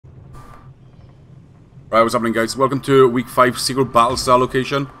Right, what's happening, guys? Welcome to week 5 secret battle star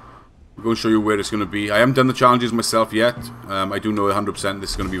location. We're going to show you where it's going to be. I haven't done the challenges myself yet. I do know 100%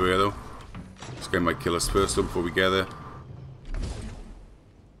 this is going to be where, though. This guy might kill us first, though, before we get there.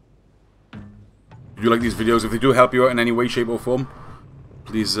 If you like these videos, if they do help you out in any way, shape, or form,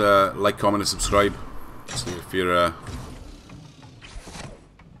 please like, comment, and subscribe. So if you're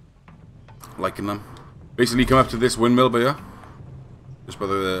liking them. Basically, come up to this windmill by here, just by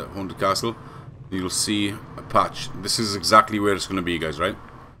the haunted castle. You'll see a patch. This is exactly where it's going to be, guys, right?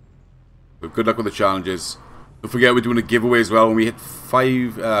 But good luck with the challenges. Don't forget, we're doing a giveaway as well. When we hit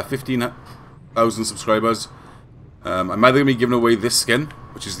 15,000 subscribers, I'm either going to be giving away this skin,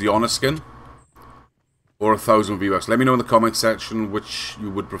 which is the honor skin, or 1,000 V-Bucks. Let me know in the comment section which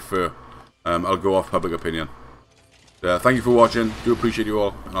you would prefer. I'll go off public opinion. Thank you for watching. Do appreciate you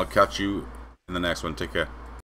all, and I'll catch you in the next one. Take care.